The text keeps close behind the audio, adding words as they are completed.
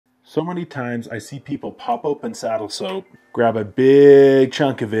So many times I see people pop open saddle soap, grab a big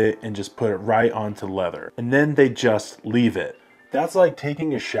chunk of it and just put it right onto leather. And then they just leave it. That's like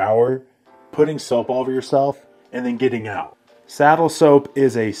taking a shower, putting soap all over yourself, and then getting out. Saddle soap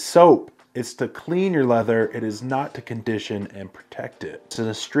is a soap. It's to clean your leather. It is not to condition and protect it. It's an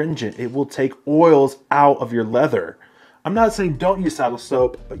astringent. It will take oils out of your leather. I'm not saying don't use saddle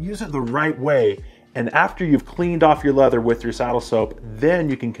soap, but use it the right way. And after you've cleaned off your leather with your saddle soap, then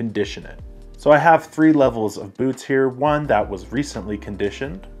you can condition it. So I have 3 levels of boots here. One that was recently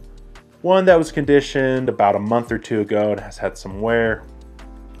conditioned. One that was conditioned about a month or 2 ago and has had some wear.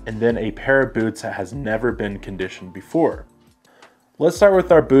 And then a pair of boots that has never been conditioned before. Let's start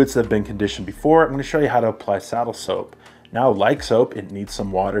with our boots that have been conditioned before. I'm going to show you how to apply saddle soap. Now, like soap, it needs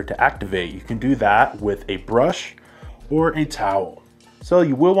some water to activate. You can do that with a brush or a towel. So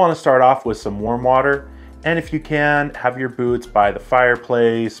you will want to start off with some warm water. And if you can, have your boots by the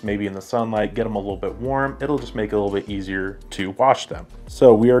fireplace, maybe in the sunlight, get them a little bit warm. It'll just make it a little bit easier to wash them.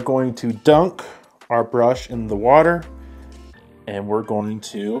 So we are going to dunk our brush in the water and we're going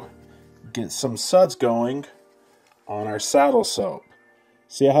to get some suds going on our saddle soap.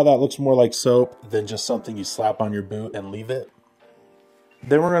 See how that looks more like soap than just something you slap on your boot and leave it?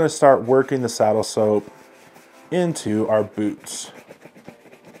 Then we're going to start working the saddle soap into our boots.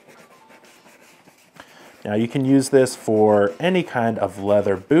 Now you can use this for any kind of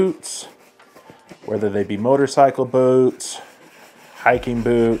leather boots, whether they be motorcycle boots, hiking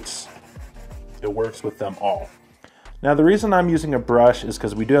boots. It works with them all. Now the reason I'm using a brush is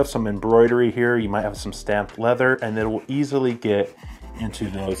because we do have some embroidery here. You might have some stamped leather and it will easily get into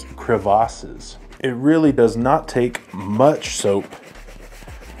those crevasses. It really does not take much soap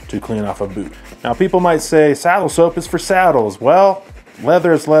to clean off a boot. Now people might say saddle soap is for saddles. Well,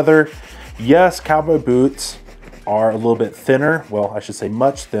 leather is leather. Yes, cowboy boots are a little bit thinner. Well, I should say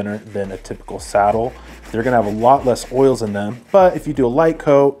much thinner than a typical saddle. They're gonna have a lot less oils in them. But if you do a light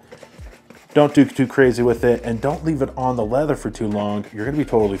coat, don't do too crazy with it and don't leave it on the leather for too long. You're gonna be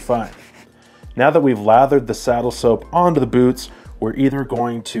totally fine. Now that we've lathered the saddle soap onto the boots, we're either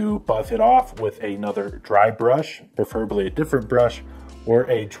going to buff it off with another dry brush, preferably a different brush, or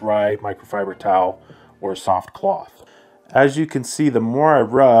a dry microfiber towel or soft cloth. As you can see, the more I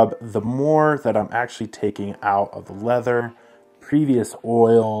rub, the more that I'm actually taking out of the leather, previous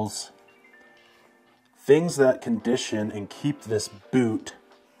oils, things that condition and keep this boot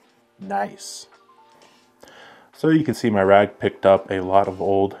nice. So you can see my rag picked up a lot of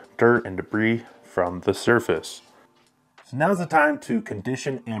old dirt and debris from the surface. So now's the time to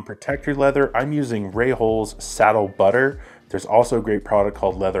condition and protect your leather. I'm using Rayhol's Saddle Butter. There's also a great product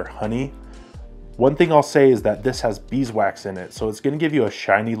called Leather Honey. One thing I'll say is that this has beeswax in it, so it's going to give you a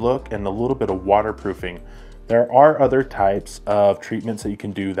shiny look and a little bit of waterproofing. There are other types of treatments that you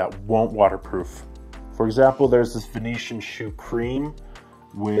can do that won't waterproof. For example, there's this Venetian shoe cream,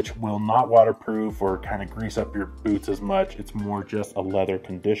 which will not waterproof or kind of grease up your boots as much. It's more just a leather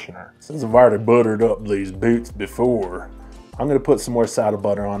conditioner. Since I've already buttered up these boots before, I'm going to put some more saddle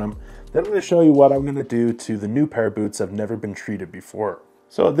butter on them. Then I'm going to show you what I'm going to do to the new pair of boots that have never been treated before.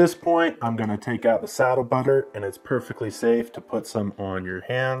 So at this point, I'm going to take out the saddle butter, and it's perfectly safe to put some on your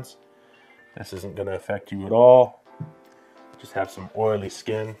hands. This isn't going to affect you at all. Just have some oily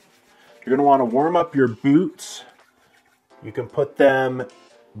skin. You're going to want to warm up your boots. You can put them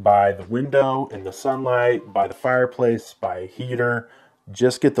by the window, in the sunlight, by the fireplace, by a heater.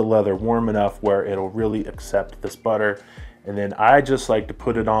 Just get the leather warm enough where it'll really accept this butter. And then I just like to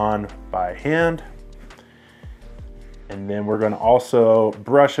put it on by hand. And then we're going to also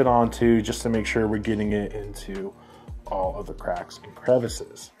brush it on too, just to make sure we're getting it into all of the cracks and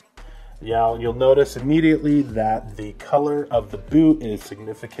crevices. Now you'll notice immediately that the color of the boot is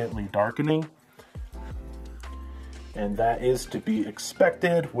significantly darkening. And that is to be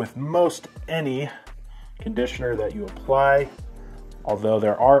expected with most any conditioner that you apply, although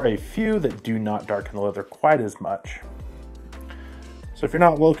there are a few that do not darken the leather quite as much. So if you're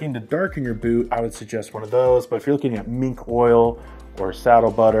not looking to darken your boot, I would suggest one of those, but if you're looking at mink oil or saddle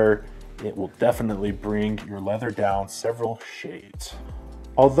butter, it will definitely bring your leather down several shades.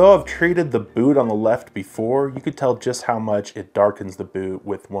 Although I've treated the boot on the left before, you could tell just how much it darkens the boot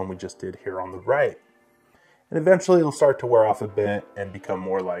with one we just did here on the right. And eventually it'll start to wear off a bit and become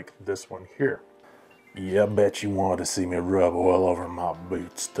more like this one here. Yeah, I bet you wanted to see me rub oil over my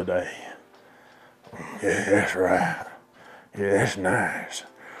boots today. Yeah, that's right. Yeah, that's nice.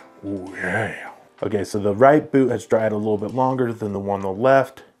 Ooh, yeah. Okay, so the right boot has dried a little bit longer than the one on the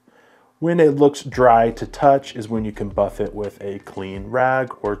left. When it looks dry to touch is when you can buff it with a clean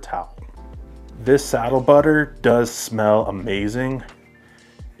rag or towel. This saddle butter does smell amazing.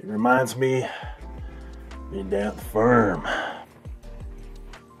 It reminds me of being down at the farm.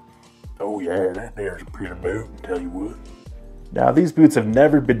 Oh yeah, that there's a pretty boot, tell you what. Now these boots have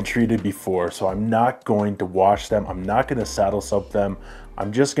never been treated before, so I'm not going to wash them. I'm not going to saddle soap them.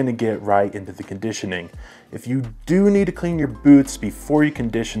 I'm just going to get right into the conditioning. If you do need to clean your boots before you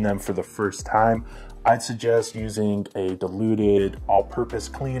condition them for the first time, I'd suggest using a diluted all-purpose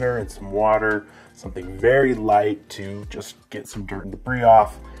cleaner and some water, something very light to just get some dirt and debris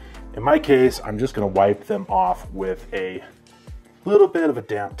off. In my case, I'm just going to wipe them off with a little bit of a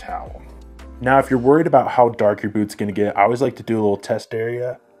damp towel. Now, if you're worried about how dark your boot's going to get, I always like to do a little test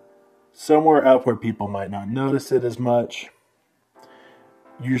area somewhere up where people might not notice it as much.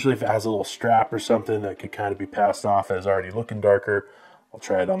 Usually if it has a little strap or something that could kind of be passed off as already looking darker, I'll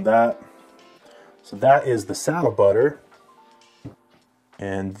try it on that. So that is the saddle butter,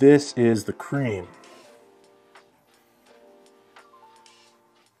 and this is the cream.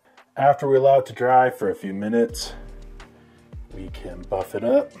 After we allow it to dry for a few minutes, we can buff it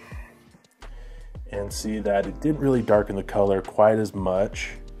up and see that it didn't really darken the color quite as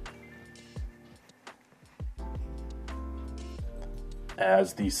much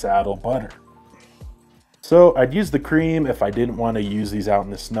as the saddle butter. So I'd use the cream if I didn't want to use these out in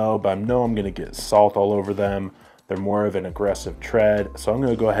the snow, but I know I'm going to get salt all over them. They're more of an aggressive tread. So I'm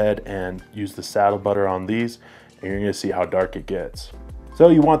going to go ahead and use the saddle butter on these, and you're going to see how dark it gets. So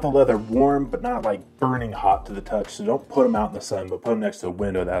you want the leather warm, but not like burning hot to the touch. So don't put them out in the sun, but put them next to a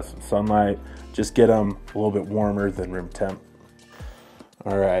window that has some sunlight. Just get them a little bit warmer than room temp.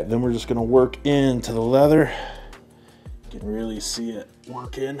 All right, then we're just going to work into the leather. You can really see it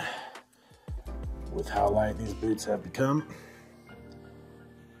working with how light these boots have become.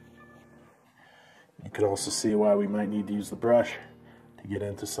 You can also see why we might need to use the brush to get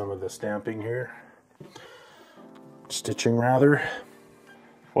into some of the stamping here. Stitching rather.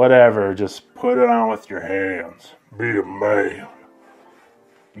 Whatever, just put it on with your hands. Be a man.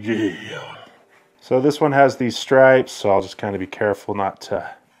 Yeah. So this one has these stripes, so I'll just kind of be careful not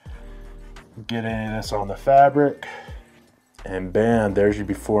to get any of this on the fabric. And bam, there's your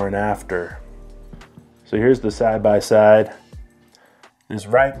before and after. So here's the side-by-side. This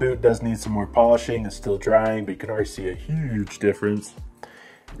right boot does need some more polishing. It's still drying, but you can already see a huge difference. It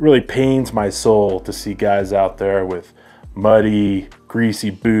really pains my soul to see guys out there with muddy, greasy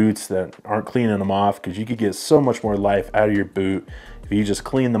boots that aren't cleaning them off, because you could get so much more life out of your boot if you just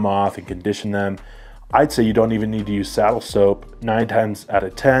clean them off and condition them. I'd say you don't even need to use saddle soap. 9 times out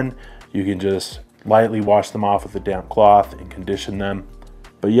of 10, you can just lightly wash them off with a damp cloth and condition them.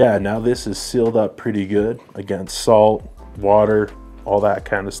 But yeah, now this is sealed up pretty good against salt, water, all that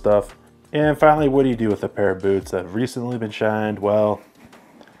kind of stuff. And finally, what do you do with a pair of boots that have recently been shined? Well,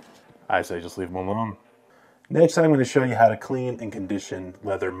 I say just leave them alone. Next, I'm going to show you how to clean and condition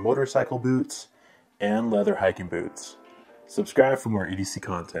leather motorcycle boots and leather hiking boots. Subscribe for more EDC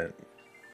content.